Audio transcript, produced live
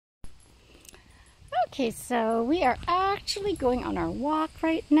Okay, so we are actually going on our walk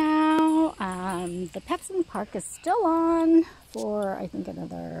right now. The Pets in the Park is still on for, I think,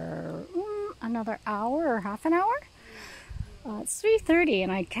 another hour or half an hour. It's 3:30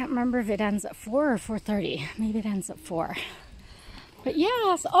 and I can't remember if it ends at 4 or 4:30. Maybe it ends at 4. But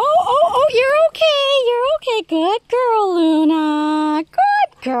yes, you're okay. Good girl, Luna.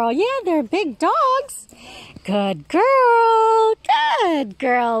 Good girl. Yeah, they're big dogs. Good girl. Good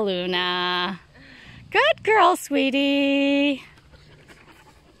girl, Luna. Good girl, sweetie.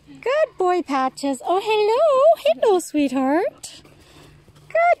 Good boy, Patches. Oh, hello. Hello, sweetheart.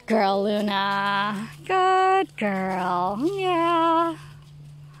 Good girl, Luna. Good girl. Yeah.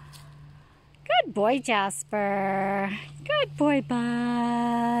 Good boy, Jasper. Good boy,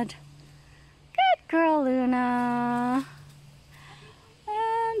 Bud. Good girl, Luna.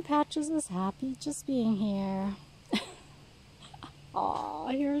 And Patches is happy just being here. Aw,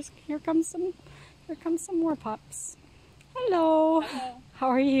 here comes some more pups. Hello. Hello. How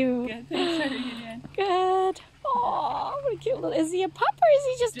are you? Good. Thanks. How are you doing? Good. Oh, what a cute little. Is he a pup or is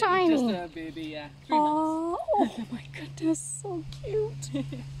he just tiny? Just a baby, yeah. 3 months. Oh my goodness, so cute.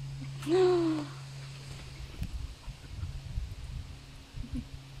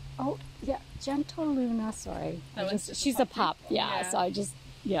 Oh yeah, gentle Luna. Sorry, she's a pup. Yeah, so I just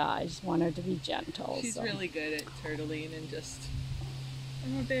want her to be gentle. She's so. really good at turtling and just.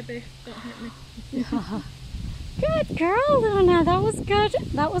 Oh baby, don't hurt me. Yeah. Good girl, Luna. That was good.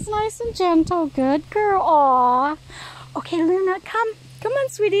 That was nice and gentle. Good girl. Aw. Okay, Luna, come on,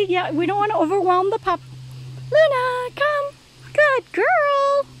 sweetie. Yeah, we don't want to overwhelm the pup. Luna, come. Good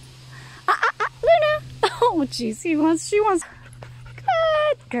girl. Luna. Oh, jeez, she wants.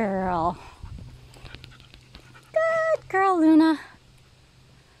 Good girl. Good girl, Luna.